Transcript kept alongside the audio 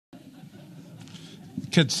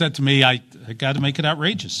kid said to me, I got to make it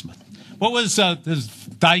outrageous. What was his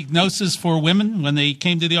diagnosis for women when they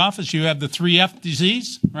came to the office? You have the 3F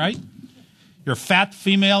disease, right? You're fat,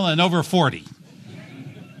 female, and over 40.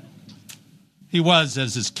 He was,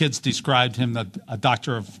 as his kids described him, a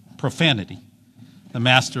doctor of profanity, the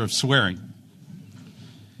master of swearing.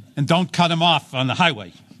 And don't cut him off on the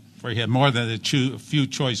highway, where he had more than a few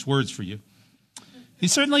choice words for you. He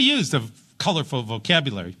certainly used a colorful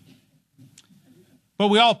vocabulary. But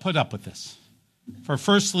we all put up with this. For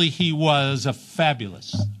firstly, he was a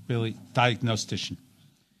fabulous, really, diagnostician.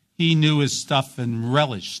 He knew his stuff and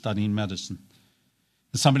relished studying medicine.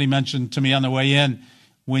 Somebody mentioned to me on the way in,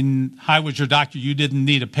 when I was your doctor, you didn't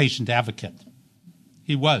need a patient advocate.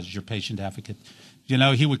 He was your patient advocate. You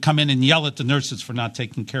know, he would come in and yell at the nurses for not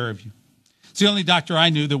taking care of you. It's the only doctor I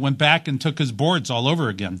knew that went back and took his boards all over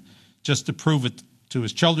again just to prove it to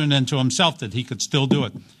his children and to himself that he could still do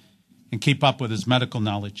it and keep up with his medical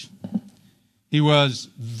knowledge. He was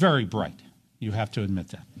very bright, you have to admit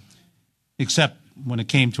that, except when it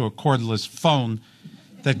came to a cordless phone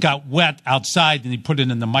that got wet outside and he put it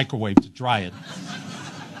in the microwave to dry it.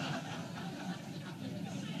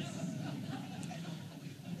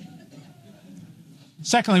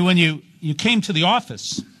 Secondly, when you came to the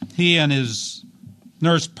office, he and his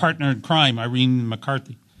nurse partner in crime, Irene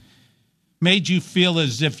McCarthy, made you feel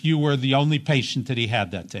as if you were the only patient that he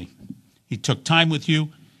had that day. He took time with you.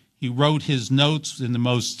 He wrote his notes in the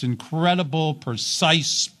most incredible,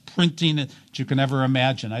 precise printing that you can ever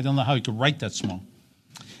imagine. I don't know how he could write that small.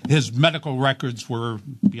 His medical records were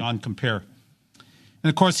beyond compare. And,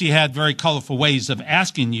 of course, he had very colorful ways of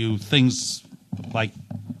asking you things like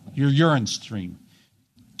your urine stream.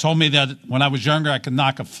 Told me that when I was younger I could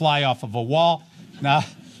knock a fly off of a wall. Now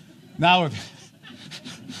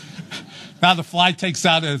the fly takes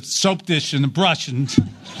out a soap dish and a brush and...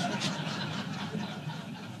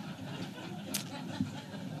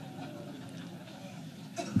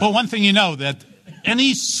 But one thing you know, that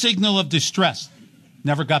any signal of distress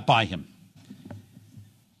never got by him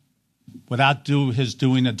without his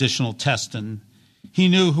doing additional tests. And he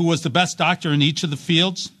knew who was the best doctor in each of the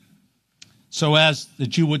fields so as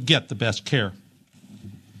that you would get the best care.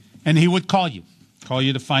 And he would call you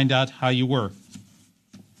to find out how you were.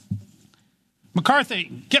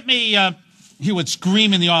 McCarthy, get me, he would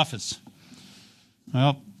scream in the office.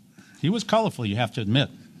 Well, he was colorful, you have to admit.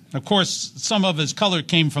 Of course, some of his color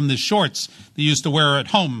came from the shorts they used to wear at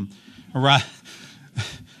home, around,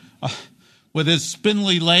 with his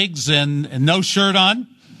spindly legs and no shirt on,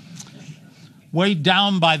 weighed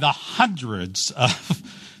down by the hundreds of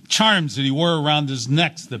charms that he wore around his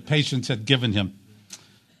neck that patients had given him.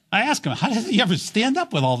 I asked him, how did he ever stand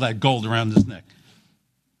up with all that gold around his neck?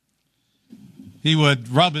 He would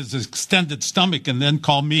rub his extended stomach and then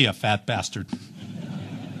call me a fat bastard.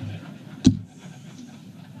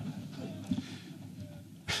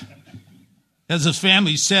 As his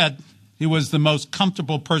family said, he was the most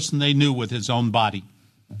comfortable person they knew with his own body.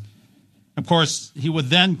 Of course, he would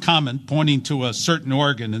then comment, pointing to a certain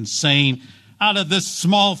organ and saying, out of this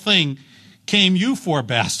small thing came you four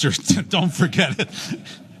bastards. Don't forget it.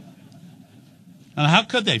 And how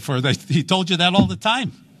could they? He told you that all the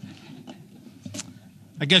time.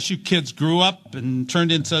 I guess you kids grew up and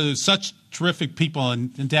turned into such terrific people,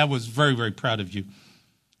 and Dad was very, very proud of you,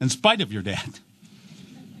 in spite of your dad.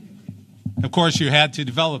 Of course, you had to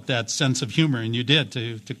develop that sense of humor, and you did,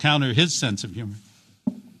 to counter his sense of humor.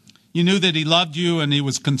 You knew that he loved you and he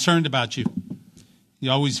was concerned about you. He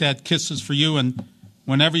always had kisses for you, and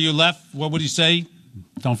whenever you left, what would he say?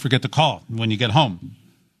 Don't forget to call when you get home.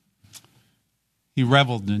 He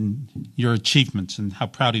reveled in your achievements and how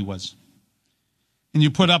proud he was. And you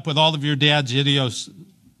put up with all of your dad's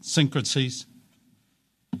idiosyncrasies.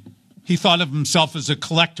 He thought of himself as a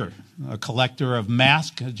collector of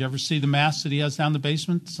masks. Did you ever see the masks that he has down in the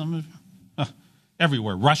basement? Some of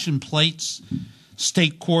everywhere. Russian plates,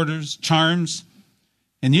 state quarters, charms.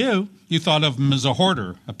 And you thought of him as a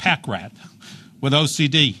hoarder, a pack rat with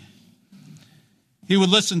OCD. He would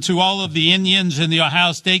listen to all of the Indians in the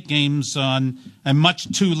Ohio State games on a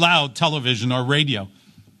much too loud television or radio.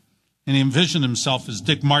 And he envisioned himself as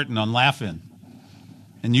Dick Martin on Laugh-In.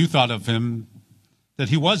 And you thought of him that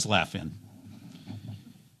he was Laugh-In.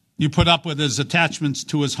 You put up with his attachments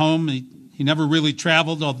to his home. He never really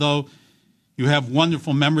traveled, although you have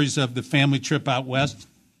wonderful memories of the family trip out west.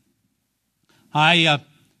 You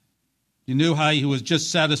knew how he was just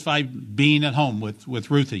satisfied being at home with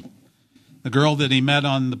Ruthe, the girl that he met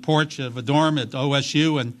on the porch of a dorm at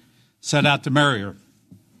OSU and set out to marry her.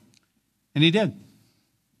 And he did.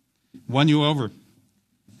 Won you over.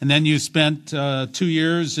 And then you spent 2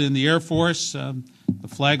 years in the Air Force, the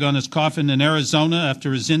flag on his coffin in Arizona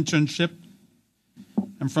after his internship.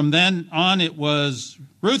 And from then on, it was,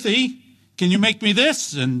 Ruthe, can you make me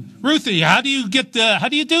this? And Ruthe, how do you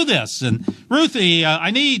do this? And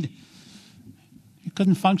Ruthe, you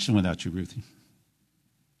couldn't function without you, Ruthe.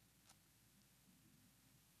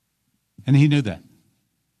 And he knew that.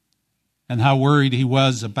 And how worried he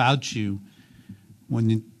was about you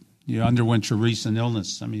when you underwent your recent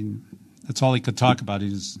illness. I mean, that's all he could talk about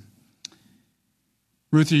is,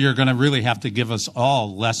 Ruthe, you're going to really have to give us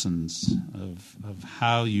all lessons of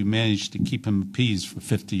how you managed to keep him appeased for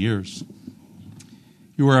 50 years.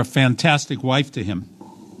 You were a fantastic wife to him.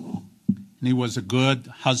 And he was a good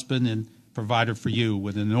husband and provider for you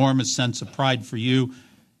with an enormous sense of pride for you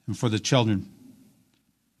and for the children.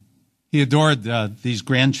 He adored these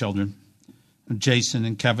grandchildren, Jason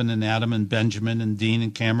and Kevin and Adam and Benjamin and Dean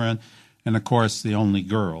and Cameron, and of course the only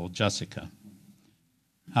girl, Jessica.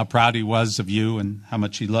 How proud he was of you and how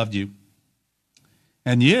much he loved you.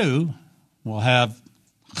 And you will have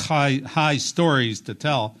high stories to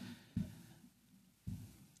tell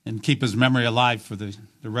and keep his memory alive for the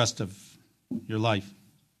rest of your life.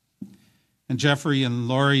 And Jeffrey and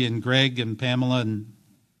Lori and Greg and Pamela and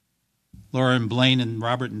Laura and Blaine and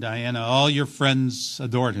Robert and Diana, all your friends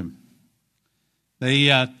adored him.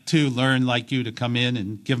 They, too, learned, like you, to come in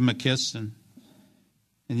and give him a kiss. And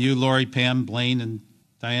you, Lori, Pam, Blaine, and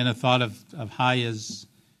Diana thought of Hy as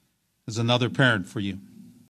another parent for you.